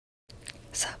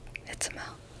Sup, it's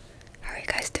Mel. How are you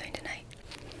guys doing tonight?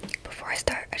 Before I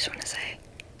start, I just want to say,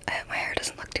 I hope my hair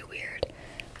doesn't look too weird.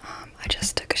 I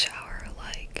just took a shower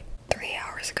like 3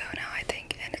 hours ago now, I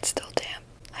think, and it's still damp.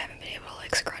 I haven't been able to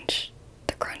like scrunch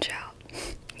the crunch out,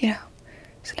 you know?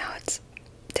 So now it's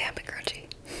damp and crunchy.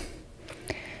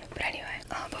 But anyway,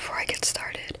 before I get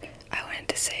started, I wanted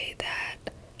to say that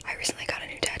I recently got a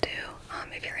new tattoo.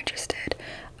 If you're interested,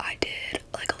 I did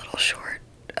like a little short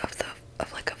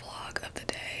of like a vlog of the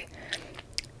day.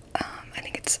 I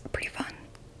think it's pretty fun.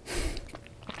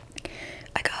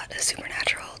 I got a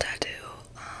supernatural tattoo.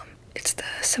 It's the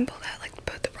symbol that like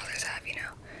both the brothers have, you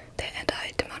know, the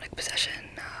anti-demonic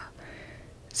possession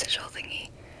sigil thingy,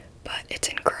 but it's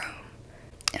in chrome.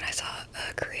 And I saw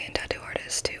a Korean tattoo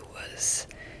artist who was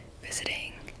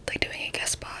visiting, like doing a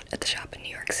guest spot at the shop in New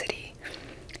York City.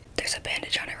 There's a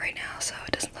bandage on it right now, so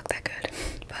it doesn't look that good,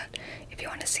 but if you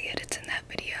want to see it, it's in that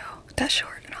video, that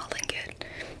short, and I'll link it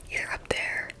either up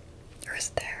there, or is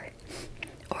it there,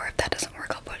 or if that doesn't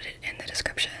work, I'll put it in the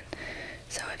description.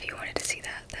 So if you wanted to see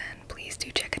that, then please do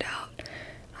check it out.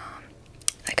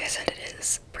 Like I said, it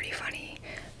is pretty funny.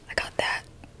 I got that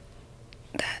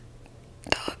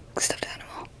dog stuffed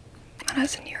animal when I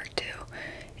was in New York too,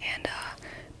 and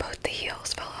both the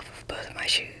heels fell off of both of my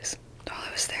shoes while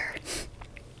I was there.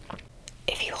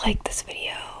 If you like this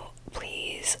video,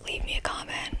 please leave me a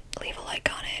comment, leave a like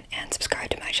on it, and subscribe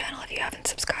to my channel if you haven't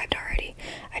subscribed already.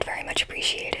 I'd very much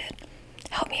appreciate it.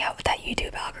 Help me out with that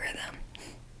YouTube algorithm.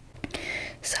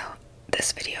 So,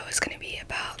 this video is going to be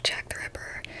about Jack the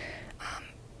Ripper.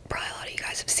 Probably a lot of you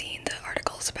guys have seen the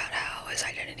articles about how his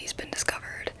identity's been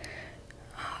discovered,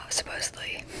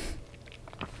 supposedly.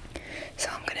 So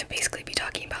I'm going to basically be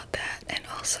talking about that, and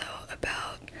also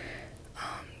about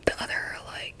the other,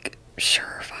 like,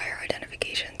 surefire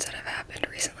identifications that have happened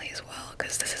recently as well,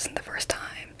 because this isn't the first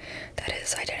time that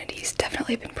his identity's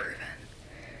definitely been proven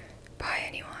by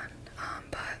anyone.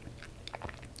 But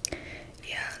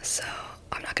yeah, so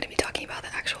I'm not going to be talking about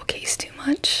the actual case too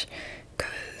much,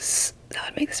 because that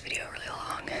would make this video really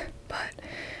long. But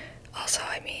also,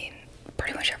 I mean,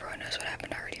 pretty much everyone knows what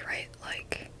happened already, right?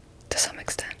 Like, to some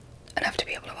extent, enough to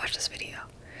be able to watch this video.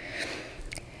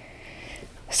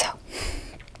 So,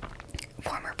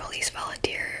 former police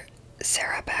volunteer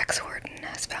Sarah Bax Horton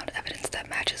has found evidence that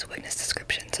matches witness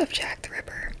descriptions of Jack the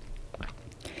Ripper.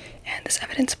 And this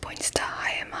evidence points to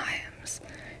Hyam Hyams,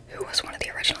 who was one of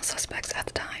the original suspects at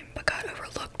the time, but got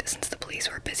overlooked since the police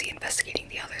were busy investigating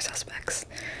the other suspects.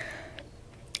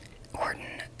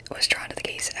 Horton was drawn to the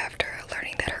case after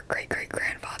learning that her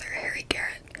great-great-grandfather, Harry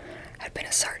Garrett, had been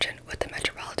a sergeant with the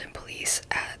Metropolitan Police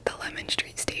at the Lemon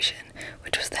Street Station,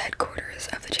 which was the headquarters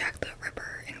of the Jack the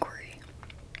Ripper inquiry.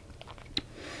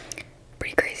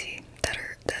 Pretty crazy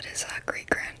that his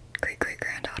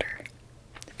great-great-granddaughter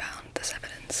found this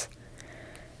evidence.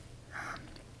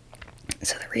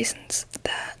 So the reasons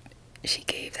that she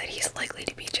gave that he's likely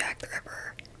to be Jack the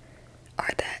Ripper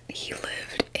are that he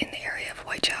lived in the area of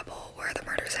Whitechapel where the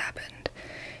murders happened.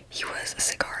 He was a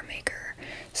cigar maker,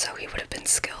 so he would have been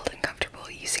skilled and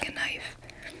comfortable using a knife.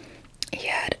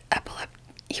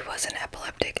 He was an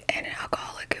epileptic and an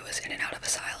alcoholic who was in and out of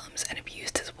asylums and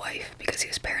abused his wife because he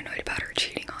was paranoid about her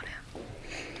cheating on him.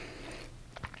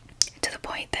 To the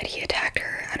point that he attacked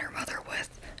her and her mother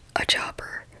with a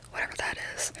chopper, whatever that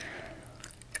is.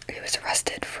 He was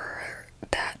arrested for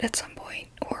that at some point,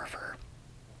 or for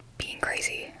being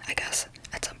crazy, I guess,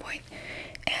 at some point.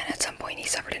 And at some point he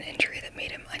suffered an injury that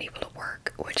made him unable to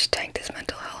work, which tanked his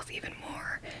mental health even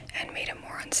more and made him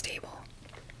more unstable.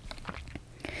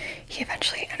 He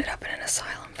eventually ended up in an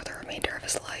asylum for the remainder of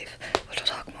his life, which we'll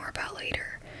talk more about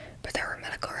later, but there were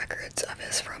medical records of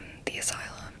his from the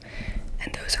asylum,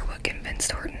 and those are what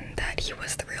convinced Horton that he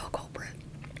was the real culprit.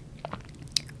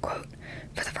 Quote,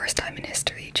 "For the first time in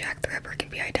history, Jack the Ripper can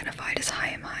be identified as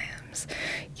Hyam Hyams,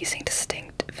 using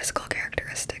distinct physical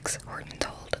characteristics," Horton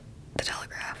told The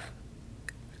Telegraph,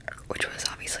 which was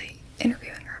obviously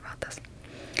interviewing her about this.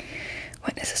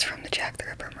 Witnesses from the Jack the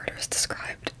Ripper murders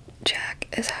described Jack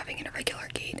as having an irregular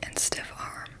gait and stiff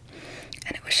arm,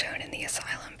 and it was shown in the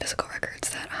asylum physical records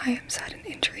that Hyams had an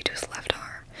injury to his left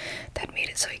arm that made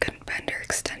it so he couldn't bend or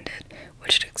extend it,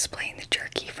 which would explain the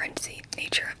jerky, frenzied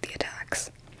nature of the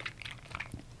attacks.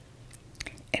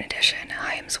 In addition,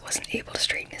 Hyams wasn't able to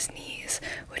straighten his knees,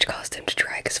 which caused him to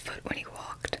drag his foot when he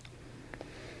walked.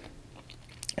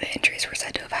 The injuries were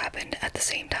said to have happened at the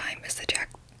same time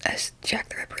as Jack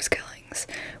the Ripper's killings,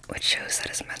 which shows that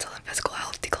his mental and physical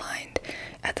health declined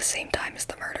at the same time as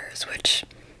the murders, which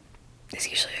is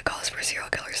usually a cause for serial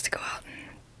killers to go out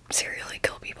and serially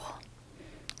kill people.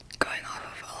 Going off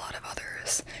of a lot of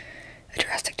others, a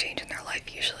drastic change in their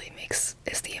life usually makes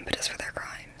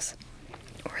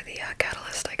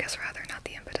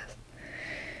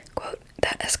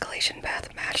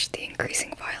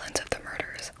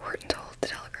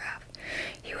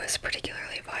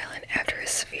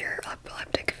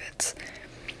epileptic fits,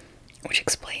 which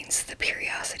explains the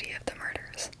periodicity of the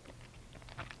murders.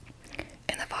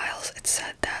 In the files, it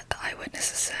said that the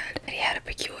eyewitnesses said that he had a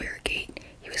peculiar gait.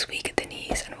 He was weak at the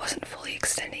knees and wasn't fully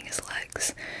extending his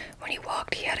legs. When he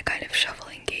walked, he had a kind of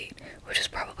shuffling gait, which was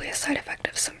probably a side effect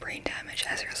of some brain damage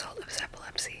as a result of his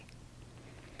epilepsy.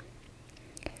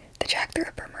 The Jack the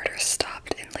Ripper murders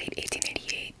stopped in late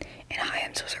 1888, and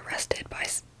Hyams was arrested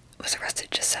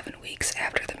just 7 weeks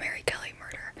after the Mary Kelly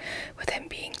murder, with him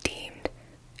being deemed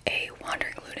a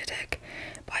wandering lunatic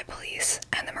by police,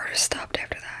 and the murders stopped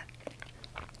after that.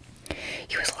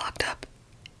 He was locked up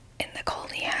in the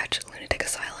Colney Hatch Lunatic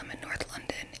Asylum in North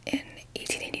London in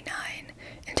 1889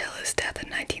 until his death in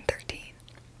 1913.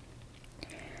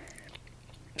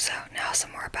 So, now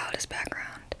some more about his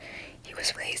background. He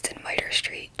was raised in Mitre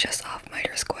Street, just off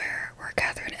Mitre Square, where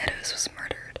Catherine Eddowes was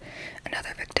murdered.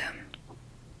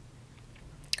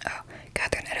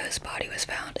 Catherine Eddowes' body was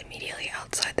found immediately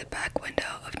outside the back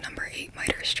window of number 8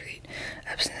 Mitre Street,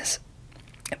 a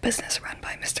business run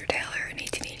by Mr. Taylor in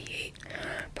 1888,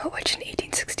 but which in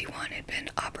 1861 had been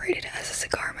operated as a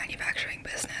cigar manufacturing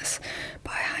business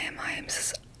by Hyam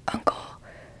Hyams' uncle,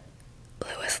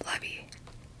 Louis Levy.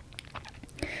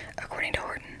 According to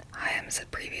Horton, Hyams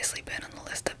had previously been on the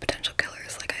list of potential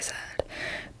killers, like I said,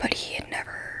 but he had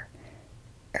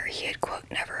quote,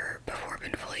 never before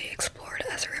been fully explored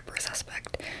as a Ripper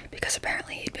suspect, because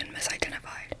apparently he'd been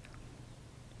misidentified.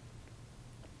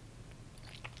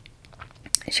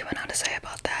 And she went on to say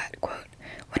about that, quote,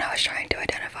 when I was trying to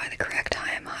identify the correct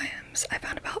Hyam Hyams, I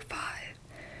found about 5.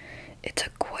 It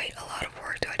took quite a lot of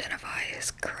work to identify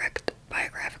his correct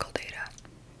biographical data.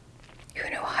 Who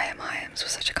knew Hyam Hyams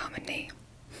was such a common name?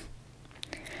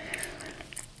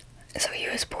 So he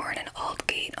was born in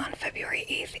Aldgate on February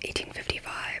 8th,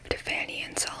 1855, to Fanny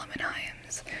and Solomon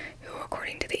Hyams, who,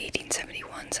 according to the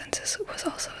 1871 census, was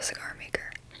also a cigar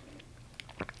maker.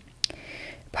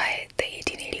 By the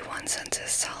 1881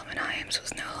 census, Solomon Hyams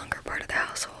was no longer part of the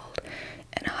household,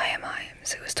 and Hyam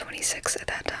Hyams, who was 26 at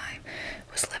that time,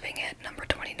 was living at number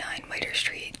 29 Mitre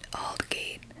Street,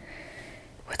 Aldgate,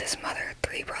 with his mother,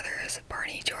 3 brothers,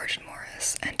 Barney, George, and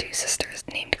Morris, and 2 sisters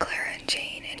named Clara and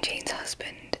Jane's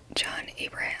husband, John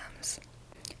Abrahams.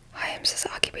 Hyams'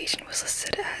 occupation was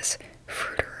listed as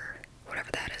fruiterer, whatever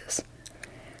that is.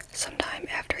 Sometime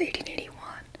after 1881,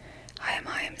 Hyam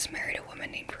Hyams married a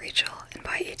woman named Rachel, and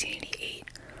by 1888,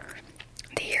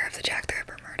 the year of the Jack the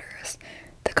Ripper murders,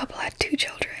 the couple had 2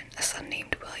 children, a son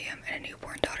named William and a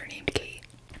newborn daughter named Kate.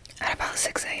 At about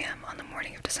 6 a.m. on the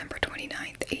morning of December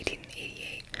 29th,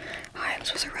 1888,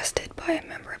 Hyams was arrested by a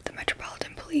member of the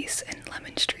Metropolitan Police in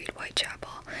Lemon Street,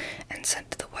 Whitechapel, and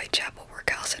sent to the Whitechapel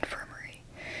Workhouse Infirmary.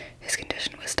 His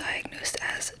condition was diagnosed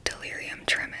as delirium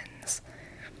tremens,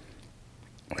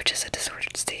 which is a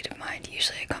disordered state of mind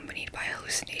usually accompanied by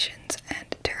hallucinations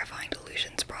and terrifying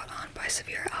delusions brought on by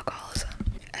severe alcoholism.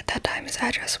 At that time, his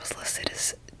address was listed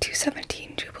as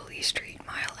 217 Jubilee Street,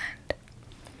 Mile End.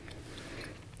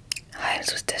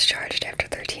 Hyams was discharged after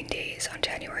 13 days on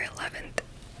January 11th,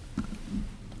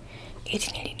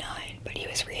 1889, but he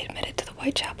was readmitted to the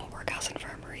Whitechapel Workhouse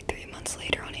Infirmary 3 months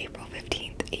later on April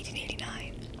 15th,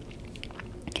 1889.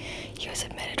 He was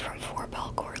admitted from 4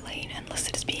 Belcourt Lane and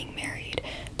listed as being married,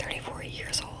 34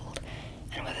 years old,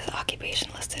 and with his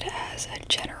occupation listed as a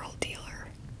general dealer,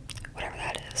 whatever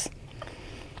that is.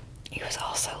 He was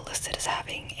also listed as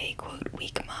having a, quote,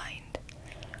 weak mind.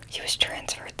 He was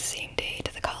transferred the same day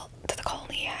to the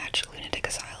Colney Hatch Lunatic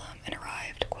Asylum and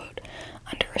arrived, quote,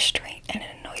 under restraint and in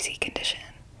a noisy condition.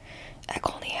 At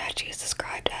Colney Hatch, he was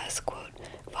described as, quote,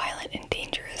 violent and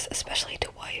dangerous, especially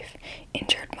to wife,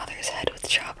 injured mother's head with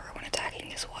chopper when attacking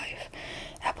his wife,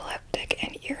 epileptic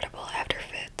and irritable after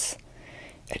fits,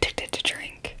 addicted to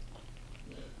drink.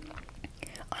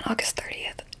 On August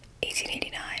 30th,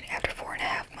 1889, after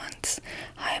 4.5 months,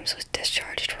 Hyams was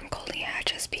discharged from Colney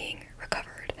Hatch as being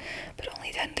recovered, but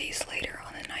only 10 days later,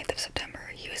 on the 9th of September,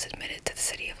 he was admitted to the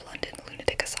City of London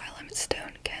Lunatic Asylum at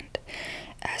Stone, Kent,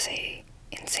 as a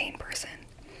insane person,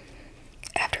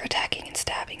 after attacking and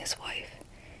stabbing his wife.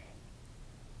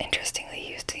 Interestingly,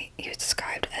 he was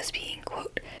described as being,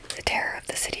 quote, the terror of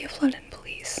the City of London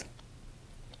police.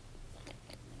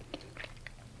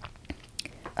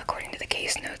 According to the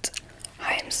case notes,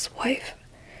 Hyams' wife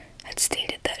had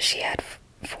stated that she had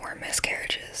 4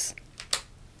 miscarriages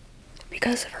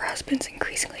because of her husband's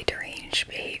increasingly deranged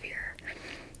behavior.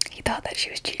 He thought that she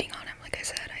was cheating on him, like I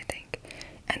said, I think,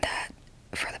 and that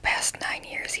for the past 9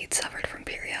 years he'd suffered from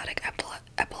periodic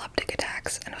epileptic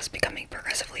attacks and was becoming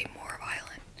progressively more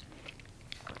violent.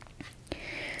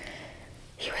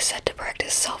 He was said to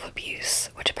practice self-abuse,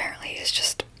 which apparently is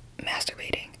just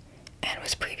masturbating, and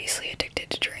was previously addicted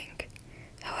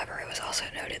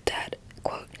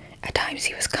times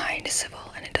he was kind,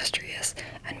 civil, and industrious,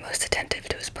 and most attentive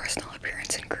to his personal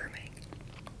appearance and grooming.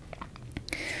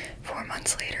 4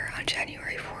 months later, on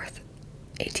January 4th,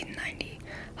 1890,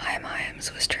 Hyam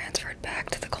Hyams was transferred back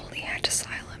to the Colney Hatch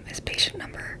Asylum as patient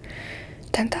number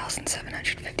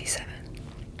 10,757.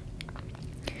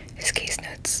 His case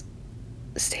notes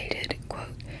stated,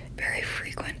 quote, very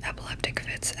frequent epileptic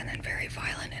fits and then very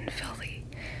violent and filthy,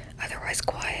 otherwise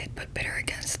quiet but bitter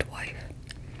against wife.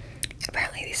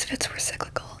 Apparently these fits were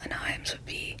cyclical, and Hyams would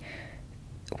be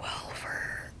well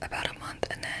for about a month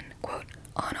and then, quote,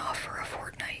 on off for a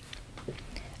fortnight.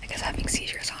 I guess having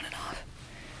seizures on and off.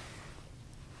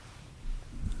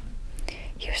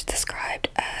 He was described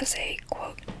as a,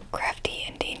 quote, crafty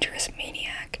and dangerous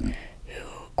maniac who,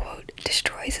 quote,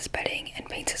 destroys his bedding and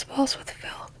paints his walls with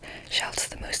filth, shouts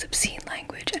the most obscene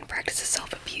language, and practices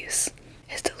self-abuse.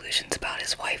 His delusions about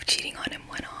his wife cheating on him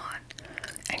went on,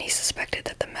 and he suspected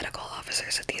that the medical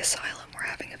officers at the asylum were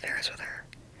having affairs with her.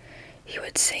 He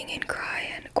would sing and cry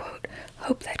and, quote,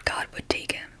 hope that God would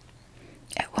take him.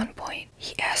 At one point,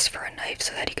 he asked for a knife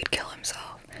so that he could kill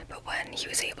himself, but when he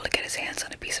was able to get his hands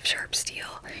on a piece of sharp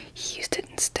steel, he used it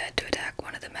instead to attack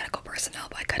one of the medical personnel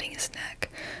by cutting his neck,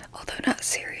 although not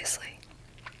seriously.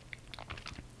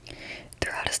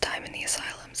 Throughout his time in the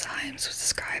asylums, Hyams was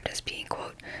described as being,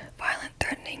 quote, violent,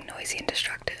 threatening, noisy, and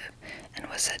destructive, and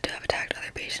was said to have attacked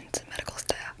other patients and medical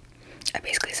staff. I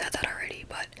basically said that already,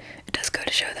 but it does go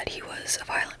to show that he was a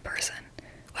violent person.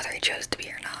 Whether he chose to be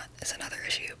or not is another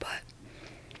issue, but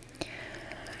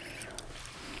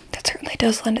that certainly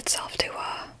does lend itself to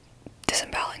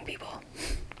disemboweling people.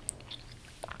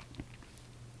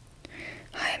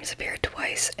 Hyams appeared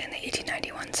twice in the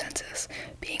 1891 census,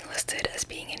 being listed as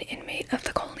being an inmate of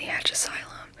the Colney Hatch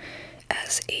Asylum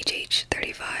as HH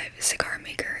 35 cigar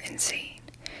maker insane,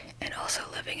 and also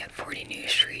living at 40 New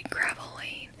Street, Gravel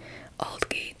Lane,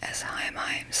 Aldgate as Hyam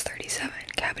Hyams 37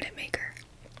 cabinet maker.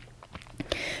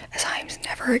 As Hyams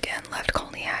never again left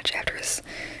Colney Hatch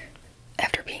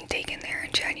after being taken there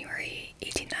in January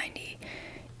 1890,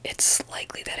 it's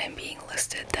likely that him being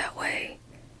listed that way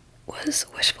was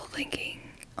wishful thinking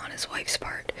on his wife's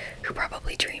part, who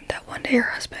probably dreamed that one day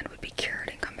her husband would be cured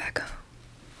and come back home.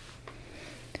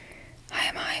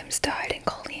 Hyam Hyams died in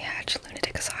Colney Hatch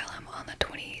Lunatic Asylum on the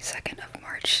 22nd of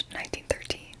March,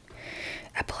 1913.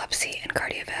 Epilepsy and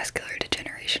cardiovascular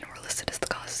degeneration were listed as the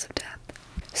causes of death.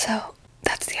 So,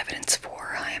 that's the evidence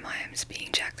for Hyam Hyams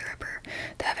being Jack the Ripper.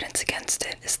 The evidence against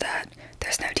it is that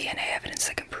there's no DNA evidence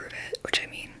that can prove it, which I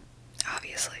mean,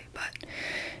 obviously, but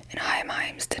and Hyam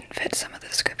Hyams didn't fit some of the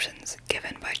descriptions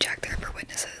given by Jack the Ripper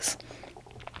witnesses.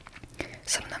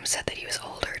 Some of them said that he was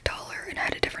older, taller, and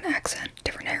had a different accent,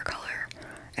 different hair color,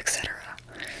 etc.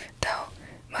 Though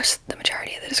the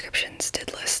majority of the descriptions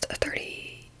did list a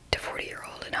 30 to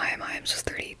 40-year-old, and Hyam Hyams was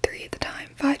 33 at the time,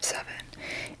 5'7",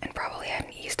 and probably had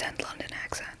an East End London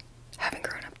accent, having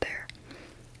grown up there.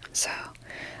 So,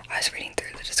 I was reading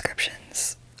through the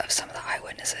descriptions of some of the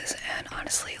eyewitnesses, and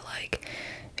honestly, like,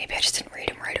 maybe I just didn't read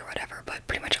them right or whatever, but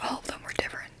pretty much all of them were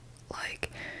different.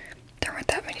 Like, there weren't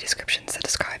that many descriptions that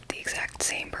described the exact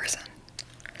same person.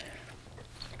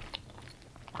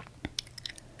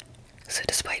 So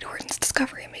despite Horton's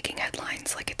discovery making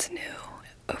headlines like it's new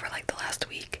over like the last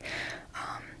week,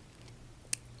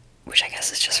 which I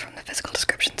guess is just from the physical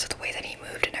descriptions of the way that he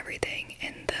moved and everything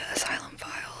in the asylum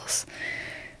files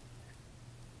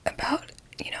about,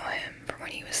 him from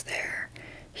when he was there.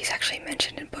 He's actually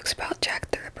mentioned in books about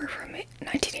Jack the Ripper from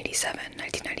 1987,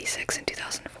 1996, and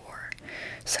 2004.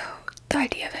 So the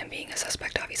idea of him being a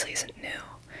suspect obviously isn't new,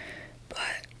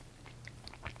 but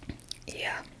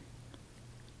yeah,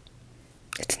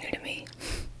 it's new to me.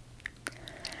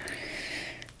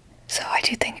 So I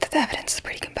do think that the evidence is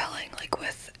pretty compelling, like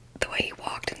with the way he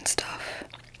walked and stuff.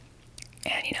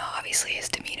 And, obviously his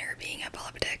demeanor being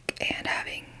epileptic and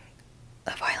having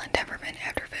a violent temperament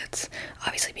after fits.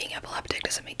 Obviously being epileptic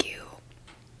doesn't make you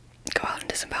go out and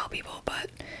disembowel people, but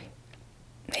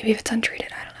maybe if it's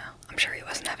untreated, I don't know. I'm sure he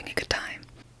wasn't having a good time.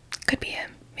 Could be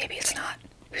him. Maybe it's not.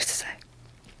 Who's to say?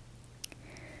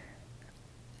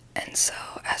 And so,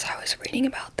 as I was reading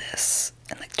about this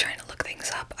and trying to look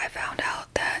things up, I found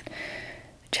out that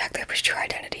Jack the Ripper's true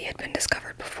identity had been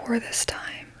discovered before this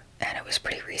time, and it was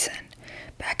pretty recent,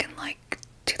 back in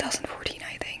 2014,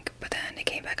 I think, but then it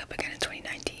came back up again in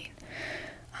 2019.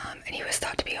 And he was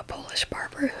thought to be a Polish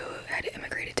barber who had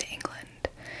immigrated to England.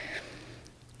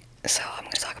 So I'm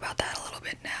going to talk about that a little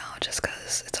bit now, just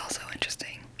because it's also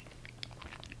interesting.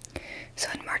 So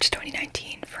in March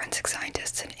 2019, forensic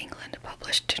scientists in England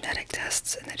published genetic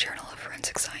tests in the Journal of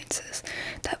Forensic Sciences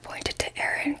that pointed to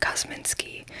Aaron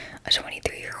Kosminski, a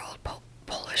 23-year-old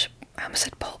Polish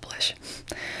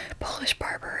Polish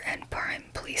barber and prime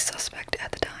police suspect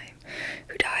at the time,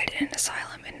 who died in an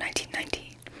asylum in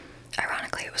 1919.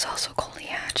 Ironically, it was also Colney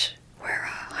Hatch, where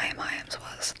Hyam Hyams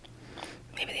was.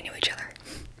 Maybe they knew each other.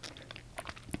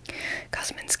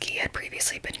 Kosminski had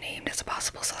previously been named as a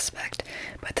possible suspect,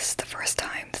 but this is the first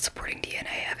time that supporting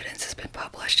DNA evidence has been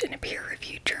published in a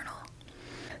peer-reviewed journal.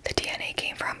 The DNA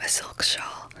came from a silk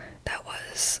shawl that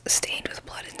was stained with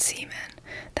blood and semen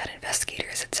that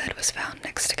investigators had said was found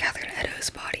next to Catherine Eddowes'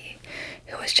 body,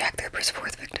 who was Jack the Ripper's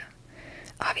fourth victim.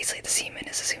 Obviously, the semen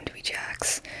is assumed to be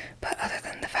Jack's, but other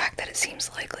than the fact that it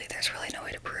seems likely, there's really no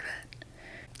way to prove it.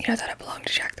 You know that it belonged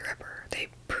to Jack the Ripper. They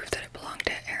proved that it belonged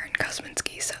to Aaron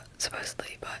Kosminski,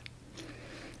 supposedly, but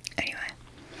anyway.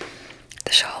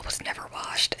 The shawl was never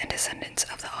washed, and descendants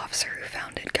of the officer who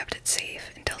found it kept it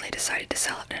safe until they decided to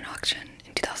sell it in an auction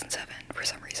in 2007 for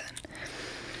some reason,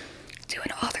 to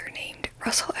an author named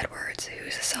Russell Edwards,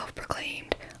 who's a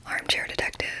self-proclaimed armchair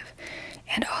detective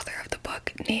and author of the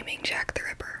book Naming Jack the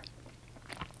Ripper,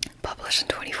 published in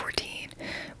 2014,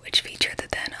 which featured the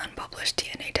then unpublished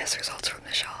DNA test results from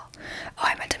the shawl. Oh,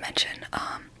 I meant to mention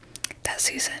that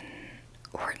Susan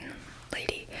Orton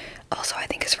lady also, I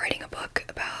think, is writing a book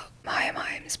about Hyam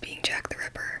Hyams being Jack the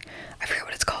Ripper. I forget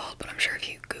what it's called, but I'm sure if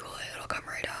you Google it, it'll come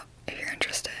right up if you're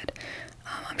interested.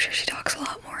 I'm sure she talks a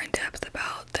lot more in depth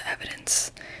about the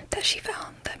evidence that she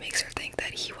found that makes her think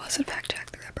that he was in fact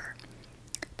Jack the Ripper.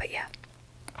 But yeah.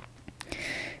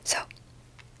 So,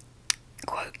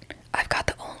 quote, "I've got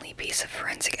the only piece of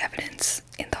forensic evidence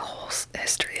in the whole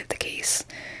history of the case,"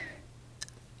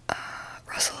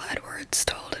 Russell Edwards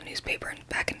told a newspaper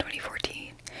back in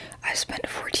 2014. "I've spent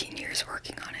 14 years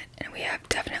working on it, and we have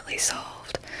definitely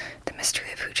solved the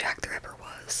mystery of who Jack the Ripper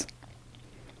was."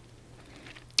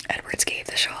 Edwards gave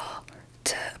the shawl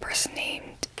to a person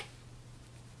named,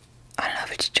 I don't know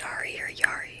if it's Jari or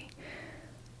Yari,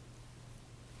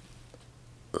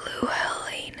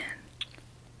 Llewellyn,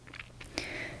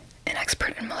 an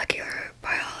expert in molecular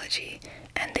biology,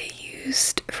 and they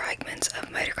used fragments of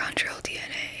mitochondrial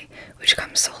DNA, which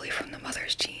comes solely from the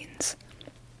mother's genes.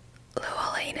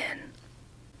 Llewellyn and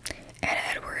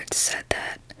Edwards said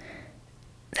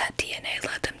that DNA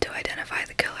led them to identify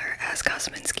the killer as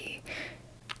Kosminski,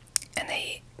 and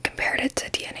they compared it to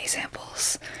DNA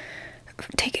samples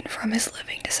taken from his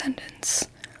living descendants.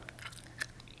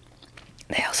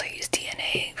 They also used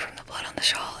DNA from the blood on the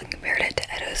shawl and compared it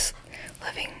to Eddowes'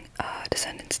 living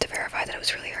descendants to verify that it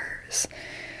was really hers.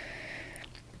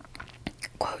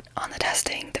 Quote, "On the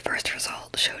testing, the first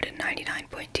result showed a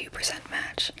 99.2%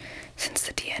 match. Since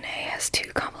the DNA has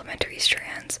two complementary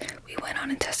strands, we went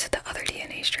on and tested the other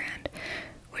DNA strand,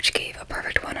 which gave a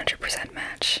perfect 100%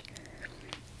 match."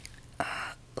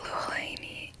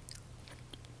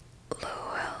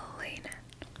 Llewellyn,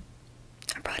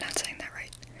 I'm probably not saying that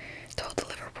right, told the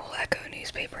Liverpool Echo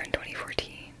newspaper in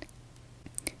 2014.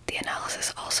 The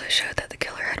analysis also showed that the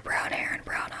killer had brown hair and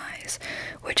brown eyes,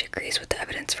 which agrees with the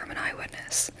evidence from an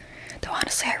eyewitness. Though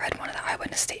honestly, I read one of the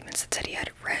eyewitness statements that said he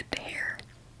had red hair.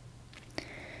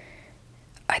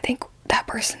 I think that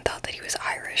person thought that he was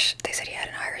Irish. They said he had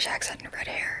an Irish accent and red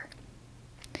hair.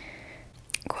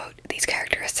 Quote, "These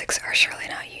characteristics are surely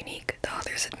not unique," the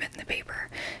authors admit in the paper,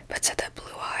 but said that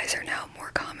blue eyes are now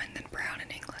more common than brown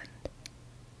in England.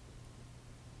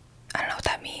 I don't know what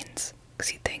that means,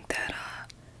 because you'd think that,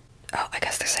 oh, I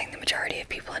guess they're saying the majority of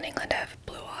people in England have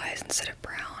blue eyes instead of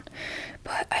brown,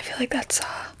 but I feel like that's,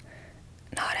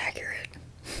 not accurate.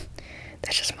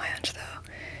 That's just my hunch, though.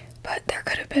 But there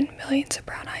could have been millions of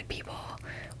brown-eyed people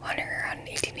wandering around in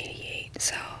 1888,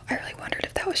 so I really wondered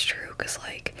if that was true, because,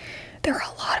 like, there were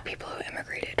a lot of people who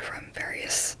immigrated from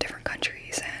various different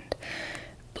countries, and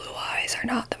blue eyes are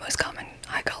not the most common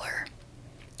eye color.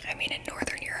 I mean, in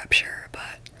Northern Europe, sure,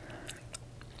 but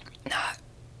not,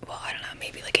 well, I don't know,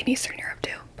 maybe, like, in Eastern Europe,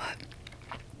 too, but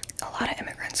a lot of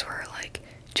immigrants were, like,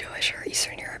 Jewish or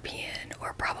Eastern European,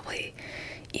 or probably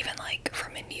even, like,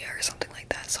 from India or something like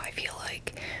that, so I feel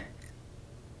like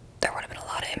there would have been a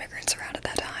lot of immigrants around at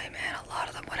that time, and a lot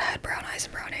of them would have had brown eyes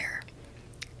and brown hair,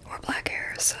 or black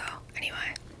hair, so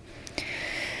anyway.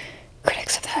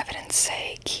 Critics of the evidence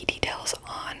say key details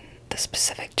on the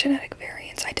specific genetic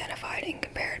variants identified and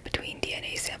compared between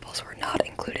DNA samples were not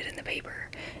included in the paper,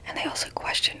 and they also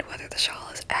questioned whether the shawl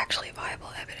is actually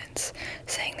viable evidence,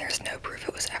 saying there's no proof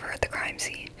it was ever at the crime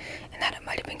scene, and that it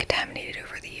might have been contaminated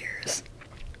over the years.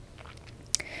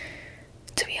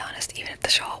 To be honest, even if the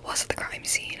shawl was at the crime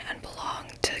scene and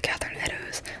belonged to Catherine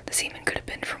Eddowes, the semen could have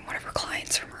been from one of her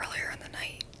clients from earlier in the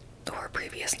night, or a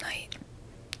previous night.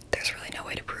 There's really no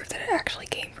way to prove that it actually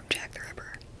came from Jack the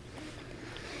Ripper.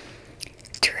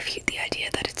 To refute the idea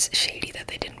that it's shady that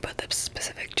they didn't put the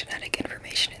specific genetic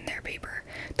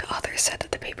said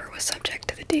that the paper was subject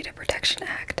to the Data Protection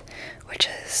Act, which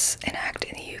is an act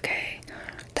in the UK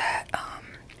that,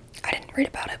 I didn't read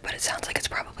about it, but it sounds like it's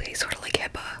probably sort of like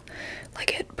HIPAA,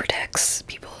 like it protects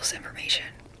people's information.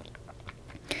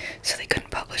 So they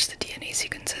couldn't publish the DNA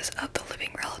sequences of the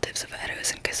living relatives of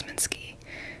Eddowes and Kosminski,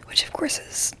 which of course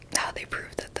is how they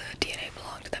proved that the DNA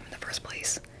belonged to them in the first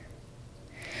place.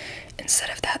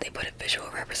 Instead of that, they put a visual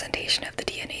representation of the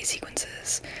DNA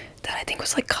sequences that I think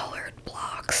was like colored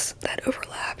blocks that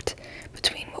overlapped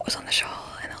between what was on the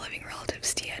shawl and the living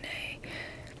relative's DNA,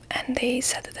 and they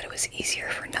said that it was easier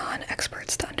for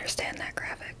non-experts to understand that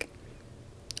graphic.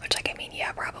 Which, like, I mean,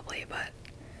 yeah, probably, but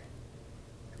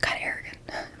kind of arrogant,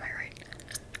 am I right?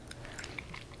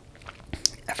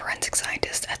 A forensic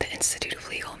scientist at the Institute of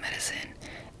Legal Medicine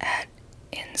at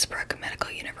Innsbruck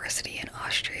Medical University in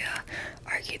Austria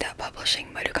argued that publishing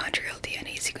mitochondrial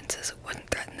DNA sequences wouldn't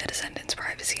threaten the descendants'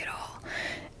 privacy at all,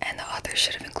 and the authors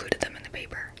should have included them in the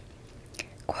paper.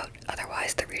 Quote,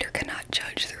 otherwise the reader cannot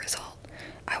judge the result.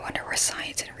 I wonder where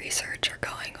science and research are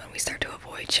going when we start to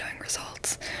avoid showing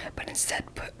results, but instead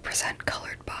present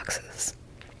colored boxes.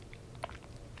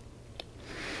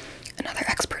 Another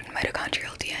expert in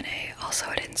mitochondrial DNA, also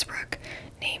at Innsbruck,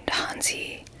 named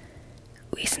Hansi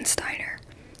Wiesensteiner,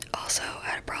 also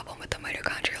had a problem with the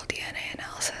mitochondrial DNA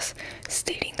analysis,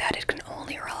 stating that it can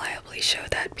only reliably show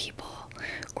that people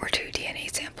or two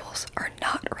DNA samples are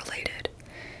not related.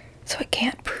 So it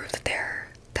can't prove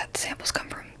that samples come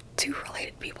from two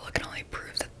related people. It can only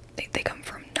prove that they come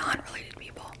from non-related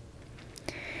people.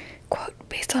 Quote,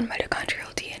 based on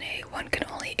mitochondrial DNA, one can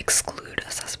only exclude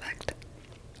a suspect.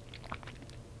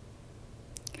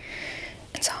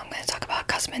 And so I'm going to talk about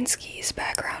Kosminski's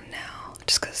background now,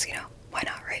 just because, you know, why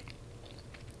not, right?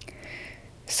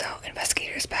 So,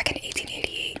 investigators back in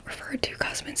 1888 referred to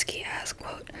Kosminski as,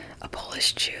 quote, a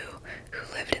Polish Jew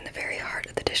who lived in the very heart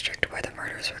of the district where the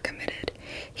murders were committed.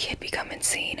 He had become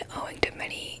insane owing to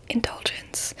many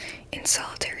indulgence in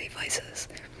solitary vices.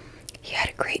 He had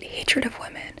a great hatred of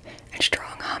women and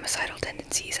strong homicidal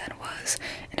tendencies and was,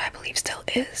 and I believe still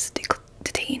is,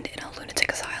 detained in a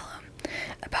lunatic asylum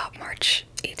about March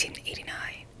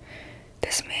 1889.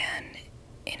 This man,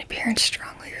 in appearance,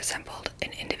 strongly resembled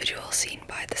an individual seen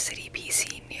by the city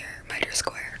PC near Mitre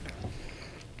Square.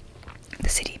 The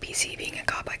city PC being a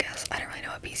cop, I guess. I don't really know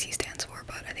what PC stands for,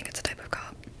 but I think it's a type of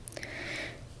cop.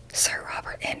 Sir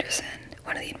Robert Anderson,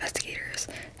 one of the investigators,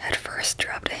 had first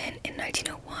dropped a hint in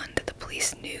 1901 that the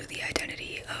police knew the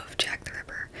identity of Jack the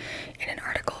Ripper in an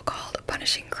article called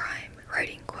Punishing Crime,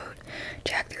 writing, quote,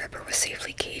 Jack the Ripper was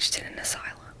safely caged in an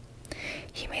asylum.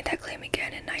 He made that claim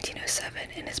again in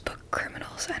 1907 in his book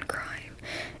Criminals and Crime,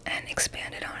 and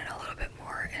expanded on it a little bit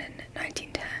more in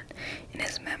 1910 in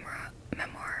his memoir,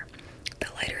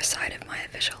 The Lighter Side of My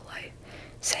Official Life,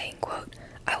 saying, quote,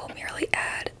 I will merely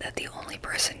add that the only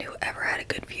person who ever had a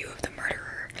good view of the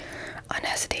murderer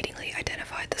unhesitatingly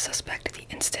identified the suspect the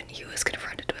instant he was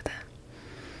confronted with him.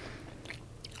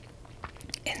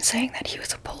 In saying that he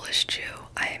was a Polish Jew,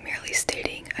 I am merely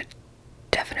stating a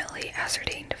definitely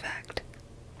ascertained fact.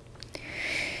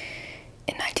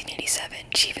 In 1987,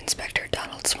 Chief Inspector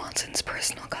Donald Swanson's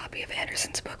personal copy of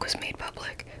Anderson's book was made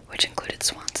public, which included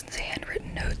Swanson's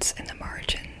handwritten notes in the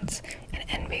margins and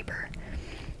end paper.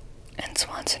 And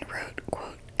Swanson wrote,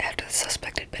 quote, after the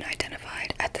suspect had been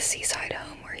identified at the seaside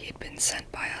home where he had been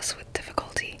sent by us with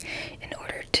difficulty in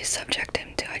order to subject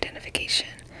him to identification,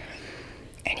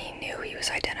 and he knew he was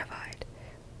identified.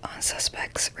 On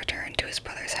suspect's return to his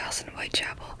brother's house in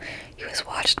Whitechapel, he was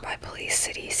watched by police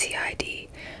city CID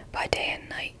by day and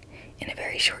night. In a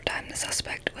very short time, the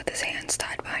suspect, with his hands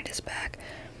tied behind his back,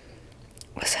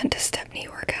 was sent to Stepney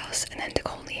Workhouse and then to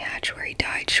Colney Hatch, where he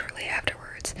died shortly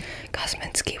afterwards.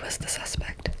 Kosminski was the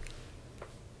suspect.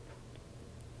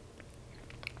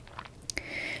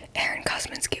 Aaron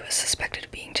Kosminski was suspected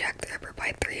of being Jack the Ripper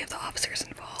by 3 of the officers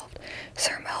involved: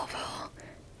 Sir Melville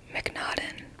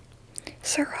McNaughton,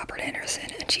 Sir Robert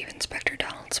Anderson, and Chief Inspector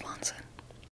Donald Swanson.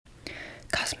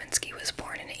 Kosminski was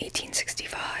born in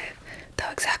 1865, though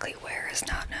exactly where is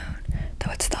not known,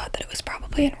 though it's thought that it was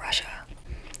probably in Russia.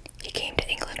 He came to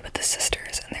England with his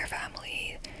sisters and their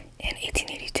family in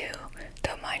 1882,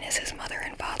 though minus his mother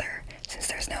and father, since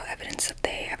there's no evidence that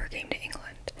they ever came to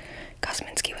England.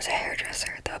 Kosminski was a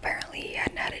hairdresser, though apparently he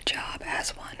hadn't had a job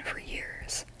as one for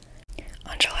years.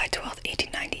 On July 12,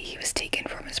 1890, he was taken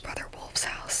from his brother Wolfe's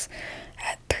house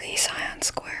at 3 Scion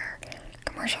Square,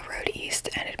 Commercial Road East,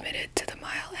 and admitted to the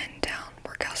Mile End Town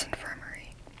Workhouse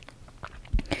Infirmary.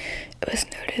 It was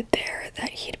noted there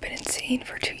that he had been insane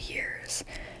for 2 years.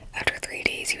 After 3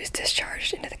 days, he was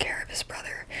discharged into the care of his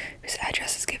brother, whose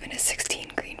address is given as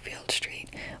 16 Greenfield Street,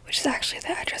 which is actually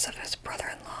the address of his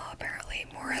brother-in-law, apparently,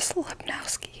 Morris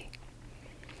Lepnowski.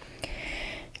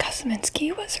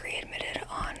 Kosminski was readmitted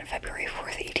on February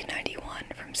 4th, 1891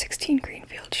 from 16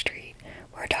 Greenfield Street,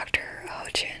 where Dr.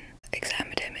 Hochin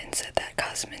examined him and said that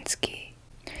Kosminski,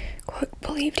 quote,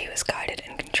 believed he was guided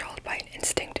and controlled by an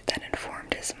instinct that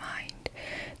informed his mind,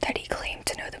 that he claimed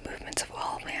to know the movements of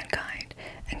all mankind,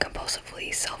 and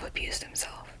compulsively self-abused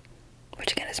himself,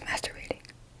 which again is masturbating.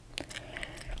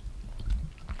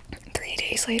 3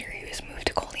 days later, he was moved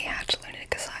to Colney Hatch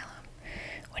Lunatic Asylum.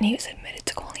 When he was admitted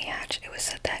to Colney Hatch, it was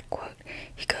said that, quote,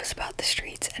 he goes about the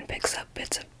streets and picks up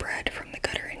bits of bread from the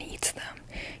gutter and eats them.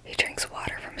 He drinks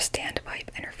water from a standpipe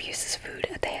and refuses food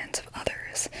at the hands of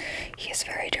others. He is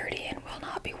very dirty and will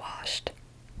not be washed.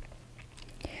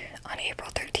 On April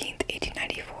 13th,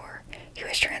 1894, he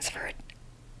was transferred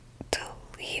to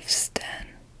Leavesden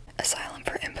Asylum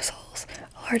for Imbeciles,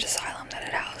 a large asylum that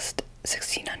had housed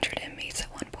 1,600 inmates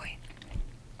at one point.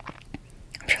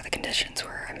 I'm sure the conditions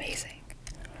were amazing.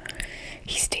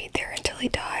 He stayed there until he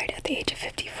died at the age of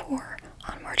 54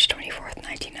 on March 24th,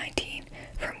 1919,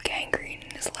 from gangrene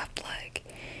in his left leg.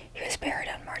 He was buried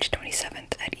on March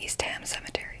 27th at East Ham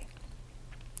Cemetery.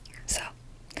 So,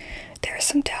 there is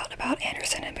some doubt about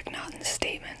Anderson and McNaughton's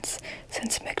statements,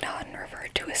 since McNaughton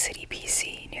referred to a city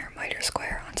PC near Mitre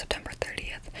Square on September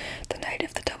 30th, the night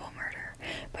of the double murder,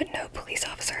 but no police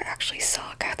officer actually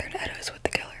saw Catherine Eddowes with the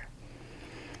killer.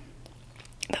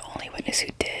 The only witness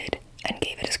who did and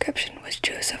gave a description was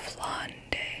Joseph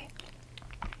Laundy,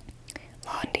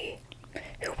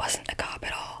 who wasn't a cop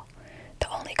at all. The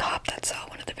only cop that saw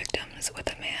one of the victims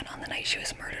with a man on the night she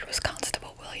was murdered was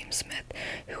Constable William Smith,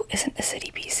 who isn't a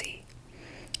city PC.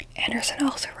 Anderson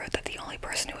also wrote that the only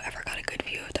person who ever got a good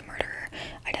view of the murderer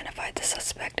identified the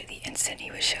suspect the instant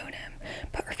he was shown him,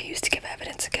 but refused to give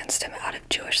evidence against him out of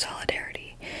Jewish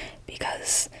solidarity,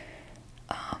 because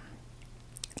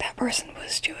that person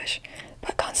was Jewish,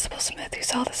 but Constable Smith, who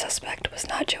saw the suspect, was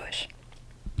not Jewish.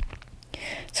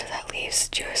 So that leaves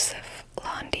Joseph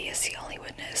Laundy as the only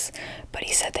witness, but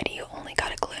he said that he only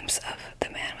got a glimpse of the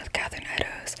man with Catherine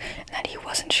Eddowes, and that he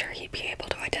wasn't sure he'd be able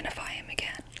to identify him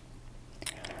again.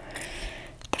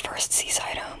 The first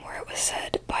seaside home where it was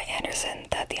said by Anderson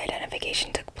that the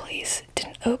identification took place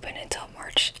didn't open until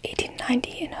March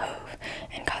 1890 in Hove,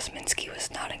 and Kosminski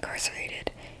was not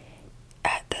incarcerated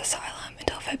at the asylum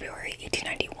until February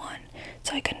 1891,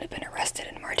 so he couldn't have been arrested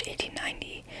in March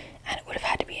 1890, and it would have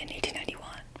had to be in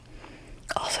 1891.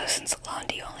 Also, since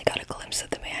Laundy only got a glimpse of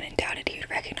the man and doubted he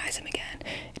would recognize him again,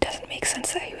 it doesn't make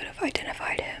sense that he would have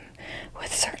identified him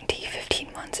with certainty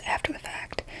 15 months after the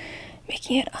fact,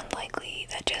 making it unlikely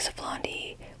that Joseph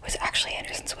Laundy was actually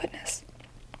Anderson's witness.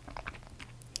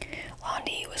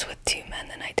 Laundy was with two men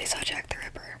the night they saw Jack the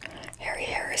Ripper, Harry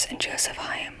Harris and Joseph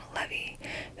Hyam Levy,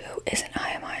 who isn't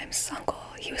Hyam Hyams' uncle,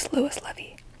 he was Louis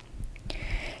Levy.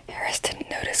 Harris didn't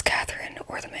notice Catherine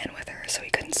or the man with her, so he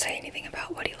couldn't say anything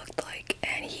about what he looked like,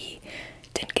 and he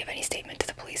didn't give any statement to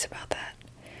the police about that.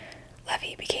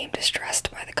 Levy became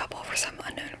distressed by the couple for some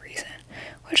unknown reason,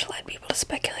 which led people to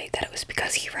speculate that it was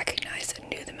because he recognized and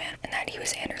knew the man and that he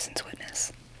was Anderson's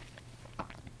witness.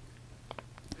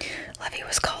 Levy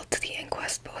was called to the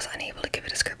inquest but was unable to give a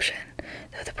description,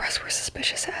 though the press were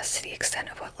suspicious as to the extent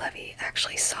of what Levy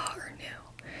actually saw or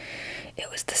knew.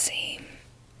 It was the same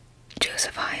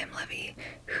Joseph Hyam Levy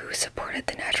who supported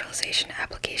the naturalization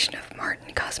application of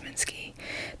Martin Kosminski,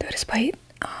 though despite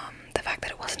the fact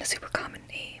that it wasn't a super common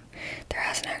name, there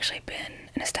hasn't actually been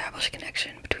an established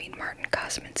connection between Martin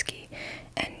Kosminski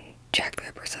and Jack the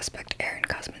Ripper suspect Aaron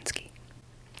Kosminski.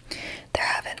 There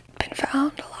haven't been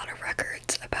found a lot of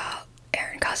records about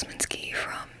Aaron Kosminski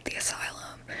from the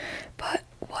asylum, but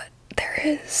what there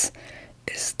is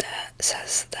that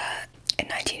says that in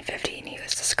 1915 he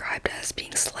was described as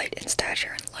being slight in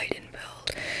stature and light in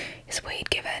build, his weight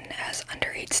given as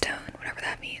under 8 stone, whatever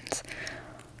that means.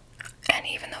 And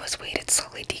even though his weight had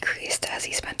slowly decreased as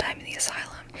he spent time in the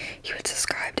asylum, he was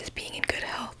described as being in good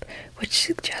health, which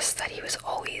suggests that he was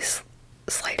always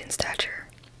slight in stature.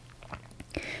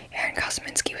 Aaron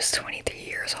Kosminski was 23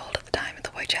 years old at the time of the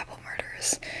Whitechapel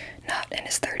murders, not in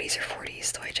his 30s or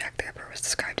 40s the way Jack the Ripper was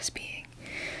described as being.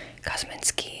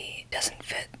 Kosminski doesn't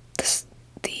fit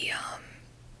the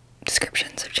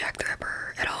descriptions of Jack the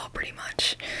Ripper at all, pretty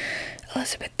much.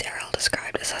 Elizabeth Darrell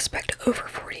described a suspect over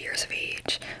 40 years of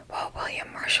age, while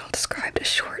William Marshall described a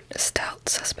short, stout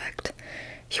suspect.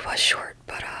 He was short,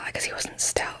 but I guess he wasn't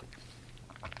stout.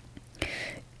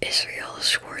 Israel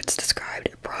Schwartz described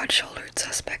a broad-shouldered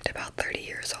suspect about 30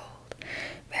 years old.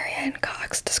 Marianne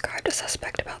Cox described a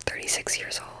suspect about 36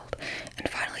 years old. And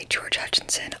finally, George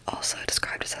Hutchinson also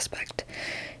described a suspect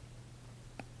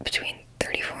between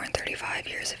 34 and 35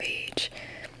 years of age,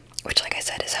 which, like I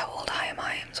said, is how old Hyam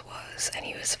Hyams was, and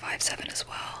he was 5'7" as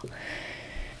well.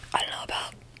 I don't know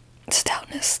about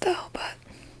stoutness, though,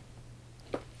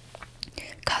 but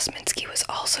Kosminski was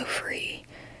also free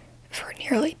for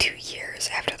nearly 2 years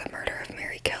after the murder of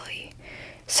Mary Kelly.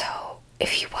 So,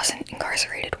 if he wasn't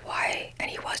incarcerated, why, and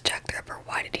he was Jack the Ripper,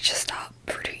 why did he just stop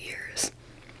for 2 years?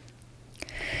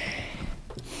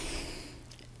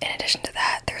 In addition to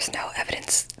that, there's no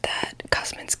evidence that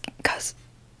Kosminski,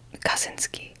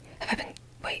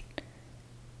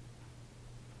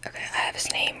 okay, I have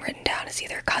his name written down as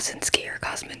either Kosinski or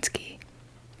Kosminski.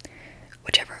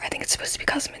 Whichever, I think it's supposed to be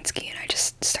Kosminski, and I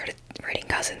just started writing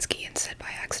Kosinski instead by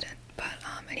accident. But,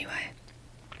 anyway.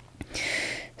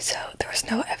 So, there was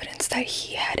no evidence that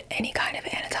he had any kind of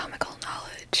anatomical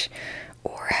knowledge,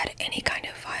 or had any kind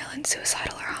of violent,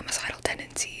 suicidal, or homicidal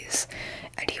tendencies,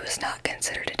 and he was not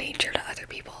considered a danger to other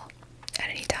people at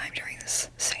any time during his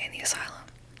stay in the asylum.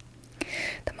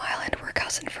 The Mile End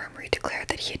Workhouse Infirmary declared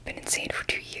that he had been insane for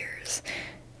 2 years,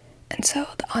 and so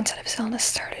the onset of his illness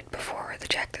started before the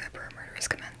Jack the Ripper murders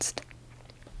commenced.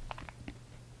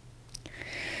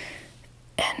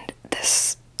 And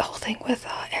this whole thing with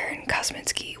Aaron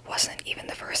Kosminski wasn't even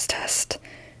the first test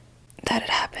that had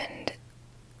happened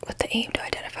with the aim to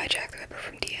identify Jack the Ripper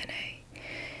from DNA.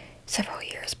 Several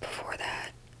years before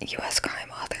that, U.S. crime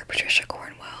author Patricia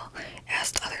Cornwell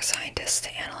asked other scientists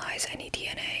to analyze any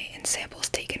DNA in samples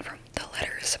taken from the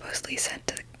letters supposedly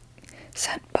sent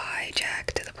by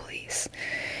Jack to the police.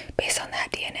 Based on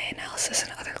that DNA analysis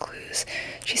and other clues,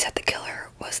 she said the killer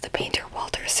was the painter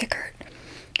Walter Sickert,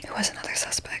 who was another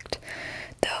suspect,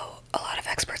 though a lot of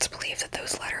experts believe that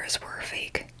those letters were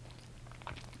fake.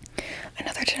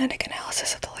 Another genetic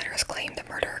analysis of the letters claimed the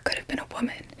murderer could have been a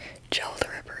woman, Jill the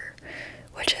Ripper,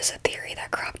 which is a theory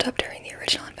that cropped up during the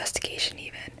original investigation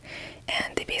even,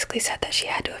 and they basically said that she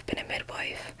had to have been a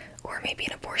midwife, or maybe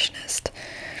an abortionist,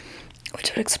 which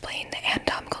would explain the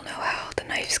anatomical know-how, the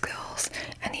knife skills,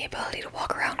 and the ability to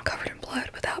walk around covered in blood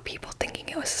without people thinking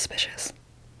it was suspicious.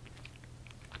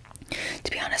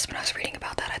 To be honest, when I was reading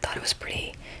about that, I thought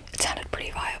it sounded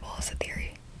pretty viable as a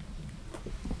theory.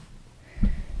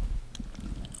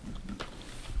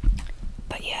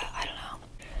 But yeah, I don't know.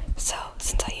 So,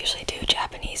 since I usually do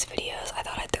Japanese videos, I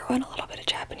thought I'd throw in a little bit of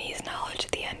Japanese knowledge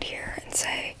at the end here and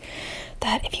say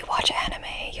that if you watch anime,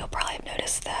 you'll probably have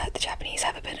noticed that the Japanese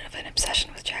have a bit of an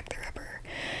obsession with Jack the Ripper,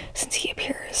 since he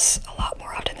appears a lot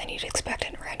more often than you'd expect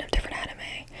in random different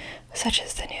anime, such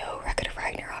as the new Record of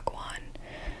Ragnarok one.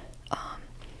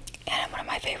 And in one of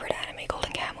my favorite anime,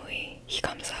 Golden Kamuy, he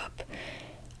comes up,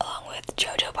 along with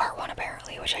JoJo Part 1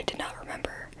 apparently, which I did not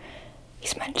remember.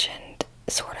 He's mentioned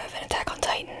sort of in Attack on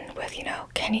Titan with,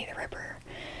 Kenny the Ripper.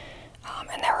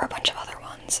 And there were a bunch of other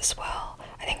ones as well.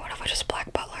 I think one of which was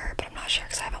Black Butler, but I'm not sure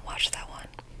because I haven't watched that one.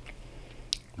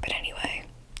 But anyway,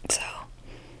 so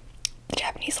the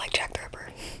Japanese like Jack the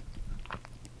Ripper.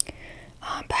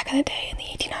 Back in the day, in the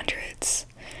 1800s,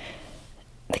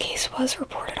 the case was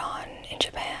reported on in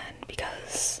Japan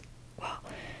because,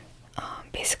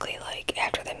 basically,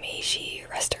 after the Meiji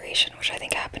Restoration, which I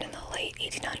think happened in the late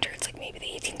 1800s, maybe the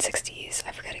 1860s,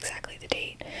 I forget exactly the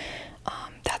date,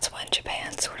 that's when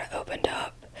Japan sort of opened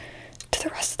up to the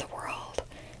rest of the world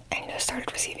and,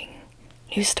 started receiving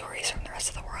news stories from the rest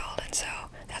of the world, and so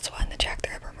that's when the Jack the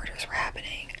Ripper murders were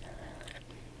happening.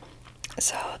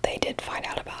 So they did find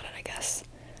out about it, I guess.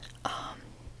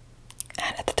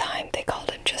 And at the time, they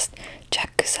called him just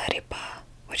Jack Kusaripa,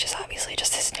 which is obviously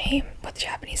just his name with a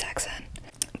Japanese accent.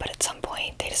 But at some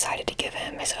point, they decided to give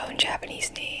him his own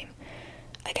Japanese name.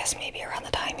 I guess maybe around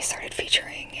the time he started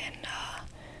featuring in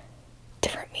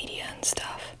different media and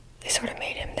stuff. They sort of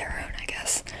made him their own, I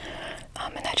guess.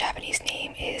 And that Japanese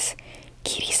name is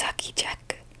Kirisaki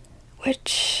Jack,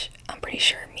 which I'm pretty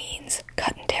sure means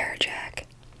cut and tear Jack,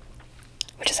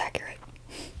 which is accurate.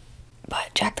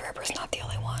 But Jack the Ripper's not the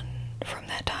only one from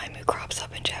that time who crops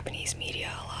up in Japanese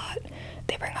media a lot.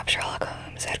 They bring up Sherlock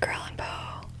Holmes, Edgar Allan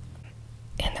Poe.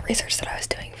 In the research that I was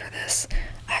doing for this,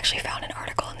 I actually found an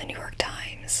article in the New York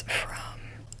Times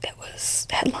that was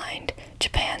headlined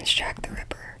Japan's Jack the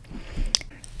Ripper.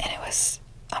 And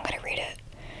I'm gonna read it.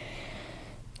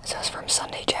 So it's from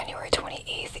Sunday, January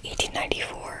 28th,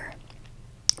 1894.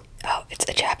 Oh, it's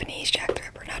a Japanese Jack the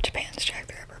Ripper, not Japan's Jack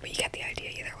the Ripper, but you get the idea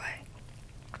either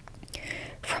way.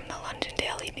 From the London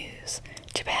Daily News,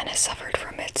 Japan has suffered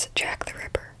from its Jack the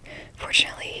Ripper.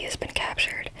 Fortunately, he has been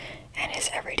captured, and his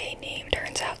everyday name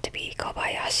turns out to be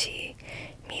Kobayashi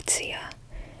Mitsuya.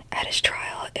 At his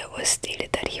trial, it was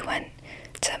stated that he went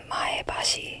to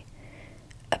Maebashi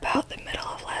about the middle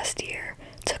of last year,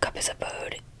 took up his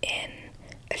abode in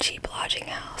a cheap lodging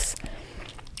house,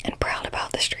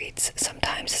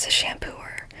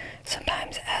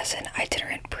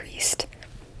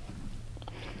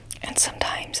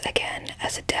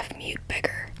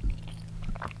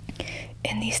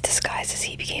 In these disguises,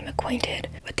 he became acquainted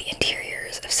with the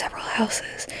interiors of several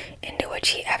houses into which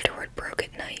he afterward broke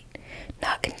at night.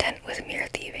 Not content with mere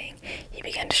thieving, he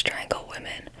began to strangle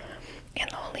women in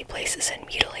lonely places and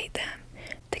mutilate them.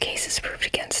 The cases proved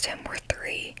against him were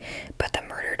 3, but the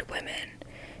murdered women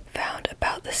found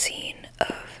about the scene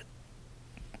of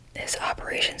his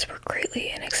operations were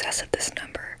greatly in excess of this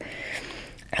number,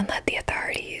 and led the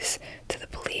authorities to the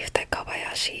belief that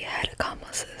Kobayashi had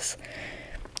accomplices.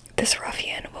 This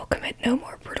ruffian will commit no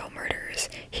more brutal murders.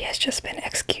 He has just been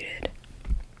executed.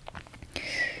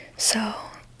 So,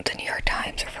 the New York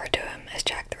Times referred to him as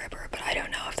Jack the Ripper, but I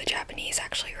don't know if the Japanese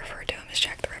actually referred to him as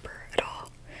Jack the Ripper at all.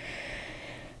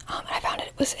 I found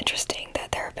it was interesting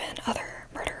that there have been other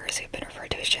murderers who've been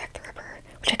referred to as Jack the Ripper,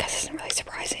 which I guess isn't really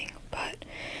surprising, but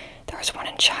there was one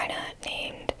in China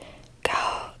named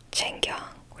Gao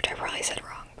Chengyang, which I probably said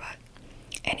wrong, but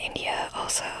in India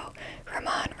also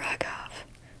Raman Raghav.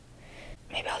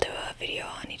 Maybe I'll do a video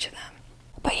on each of them.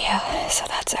 But yeah, so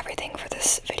that's everything for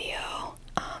this video.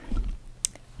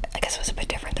 I guess it was a bit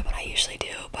different than what I usually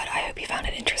do, but I hope you found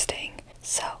it interesting.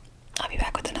 So, I'll be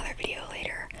back with another video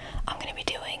later. I'm going to be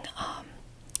doing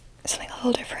something a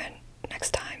little different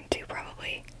next time too,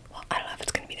 probably. Well, I don't know if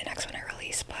it's going to be the next one I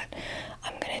release, but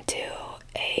I'm going to do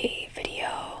a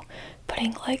video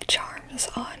putting like charms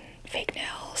on fake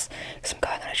nails, because I'm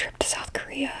going on a trip to South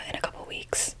Korea in a couple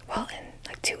weeks. Well, in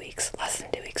like 2 weeks, less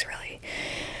than 2 weeks really.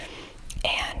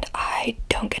 And I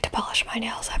don't get to polish my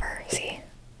nails ever, see?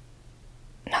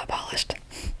 Not polished.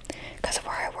 Because of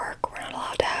where I work, we're not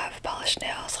allowed to have polished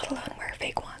nails, let alone wear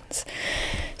fake ones.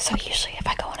 So usually if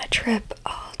I go on a trip,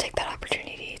 I'll take that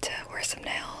opportunity to wear some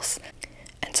nails.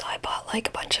 And so I bought like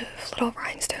a bunch of little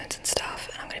rhinestones and stuff,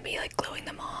 and I'm going to be like gluing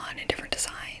them on in different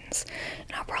designs.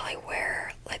 And I'll probably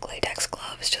wear like latex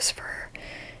gloves just for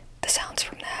the sounds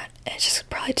from that. And it's just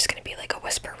probably just going to be like a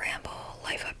whisper ramble,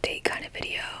 life update kind of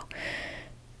video.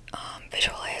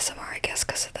 Visual ASMR, I guess,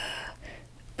 because of the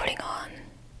putting on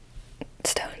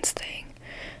stones thing.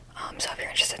 So if you're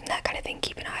interested in that kind of thing,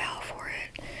 keep an eye out for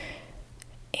it.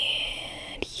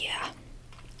 And yeah.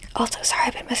 Also, sorry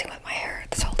I've been messing with my hair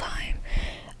this whole time.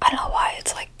 I don't know why,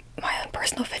 it's like my own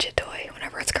personal fidget toy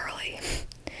whenever it's curly.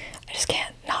 I just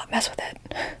can't not mess with it.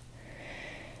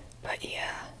 But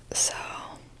yeah, so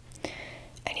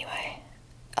anyway,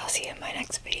 I'll see you in my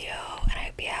next video.